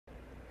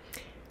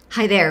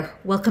Hi there,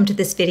 welcome to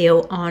this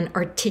video on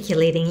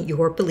articulating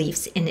your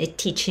beliefs in a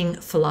teaching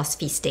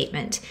philosophy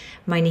statement.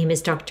 My name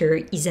is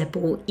Dr.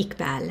 Isabeau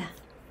Iqbal.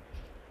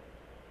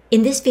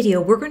 In this video,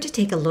 we're going to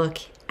take a look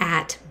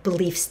at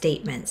belief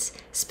statements,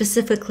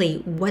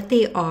 specifically what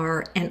they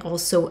are and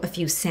also a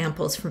few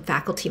samples from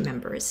faculty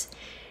members.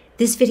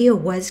 This video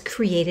was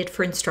created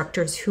for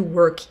instructors who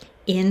work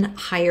in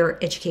higher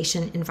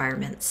education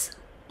environments.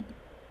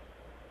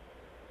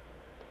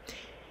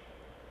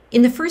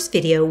 In the first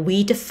video,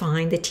 we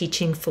defined the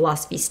teaching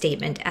philosophy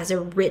statement as a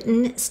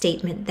written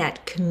statement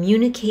that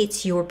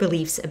communicates your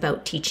beliefs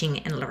about teaching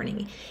and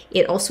learning.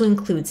 It also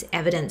includes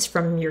evidence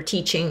from your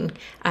teaching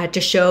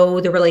to show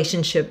the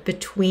relationship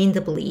between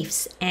the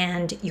beliefs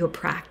and your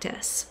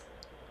practice.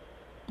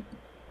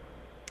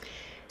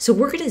 So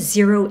we're going to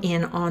zero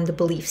in on the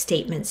belief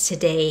statements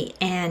today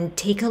and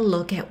take a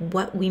look at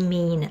what we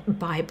mean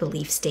by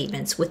belief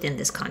statements within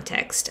this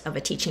context of a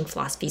teaching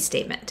philosophy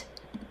statement.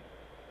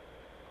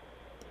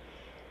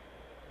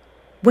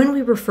 When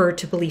we refer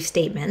to belief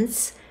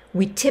statements,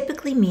 we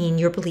typically mean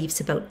your beliefs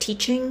about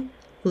teaching,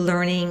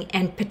 learning,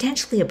 and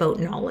potentially about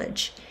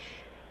knowledge.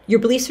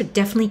 Your beliefs are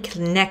definitely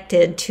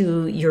connected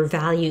to your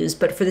values,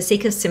 but for the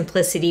sake of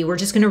simplicity, we're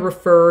just going to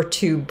refer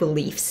to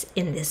beliefs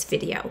in this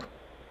video.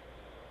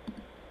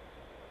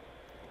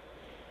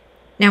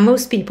 Now,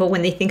 most people,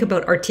 when they think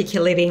about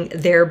articulating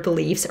their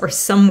beliefs, are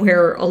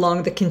somewhere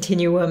along the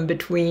continuum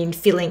between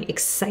feeling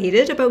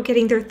excited about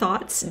getting their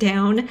thoughts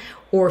down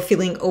or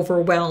feeling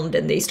overwhelmed,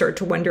 and they start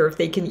to wonder if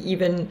they can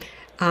even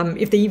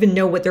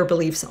know what their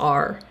beliefs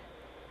are.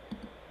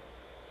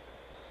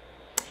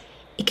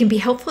 It can be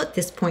helpful at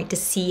this point to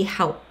see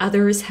how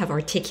others have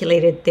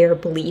articulated their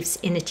beliefs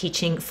in a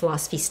teaching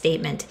philosophy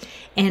statement,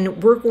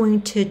 and we're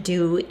going to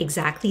do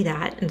exactly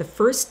that. And the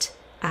first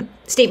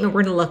statement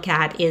we're going to look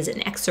at is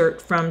an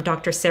excerpt from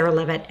Dr. Sarah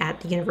Levitt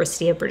at the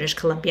University of British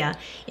Columbia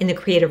in the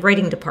Creative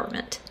Writing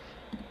Department.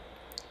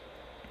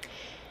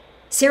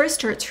 Sarah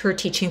starts her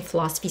teaching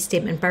philosophy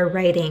statement by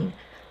writing,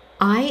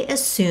 "I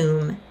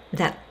assume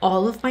that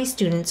all of my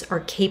students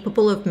are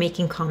capable of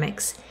making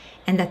comics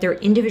and that their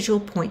individual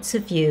points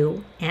of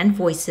view and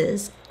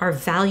voices are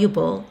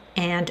valuable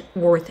and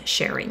worth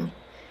sharing."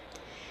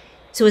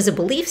 So as a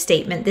belief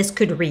statement, this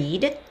could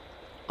read,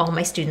 all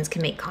my students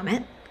can make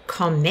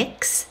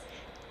comics,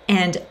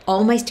 and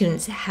all my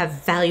students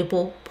have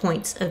valuable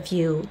points of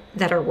view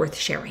that are worth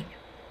sharing.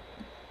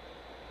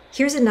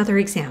 Here's another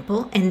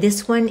example, and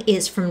this one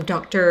is from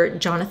Dr.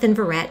 Jonathan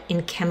Verrett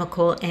in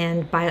Chemical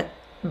and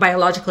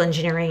Biological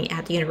Engineering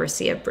at the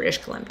University of British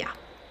Columbia.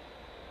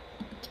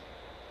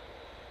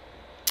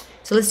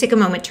 So let's take a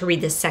moment to read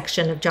this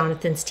section of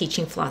Jonathan's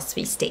teaching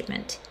philosophy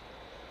statement.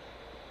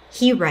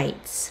 He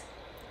writes,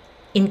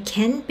 in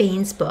Ken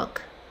Bain's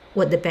book,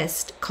 What the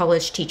Best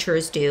College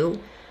Teachers Do,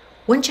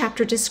 one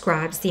chapter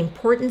describes the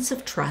importance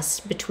of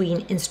trust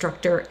between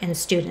instructor and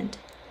student.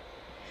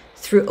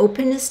 Through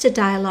openness to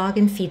dialogue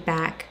and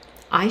feedback,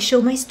 I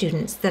show my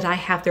students that I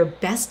have their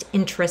best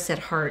interests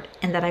at heart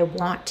and that I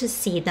want to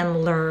see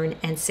them learn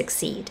and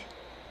succeed.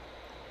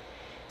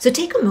 So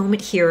take a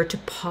moment here to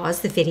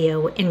pause the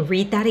video and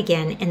read that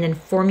again and then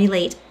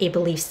formulate a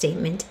belief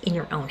statement in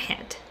your own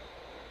head.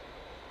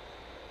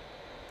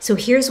 So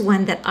here's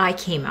one that I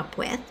came up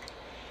with.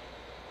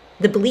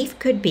 The belief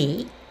could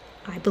be,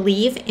 I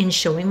believe in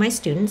showing my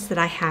students that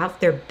I have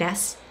their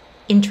best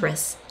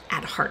interests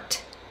at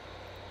heart.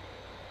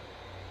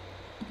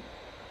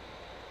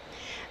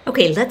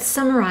 Okay, let's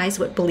summarize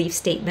what belief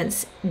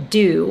statements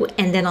do,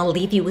 and then I'll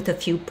leave you with a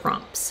few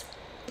prompts.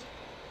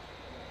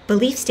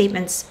 Belief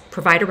statements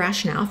provide a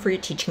rationale for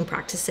your teaching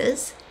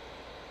practices.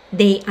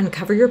 They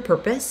uncover your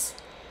purpose,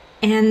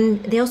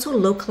 and they also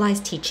localize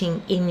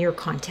teaching in your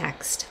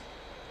context.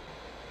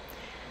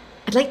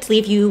 I'd like to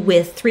leave you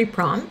with 3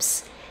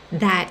 prompts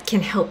that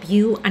can help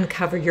you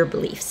uncover your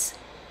beliefs.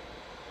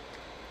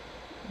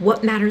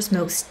 What matters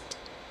most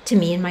to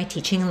me in my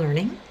teaching and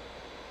learning?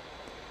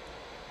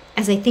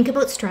 As I think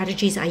about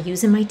strategies I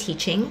use in my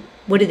teaching,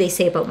 what do they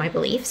say about my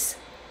beliefs?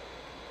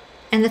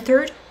 And the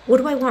third, what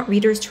do I want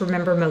readers to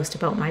remember most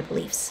about my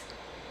beliefs?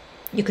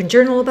 You can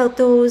journal about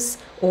those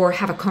or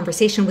have a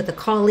conversation with a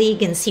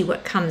colleague and see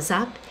what comes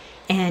up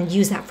and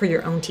use that for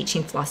your own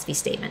teaching philosophy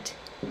statement.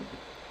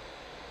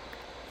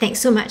 Thanks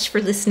so much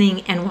for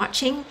listening and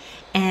watching,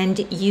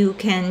 and you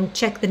can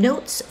check the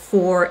notes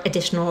for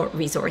additional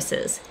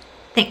resources.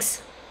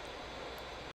 Thanks.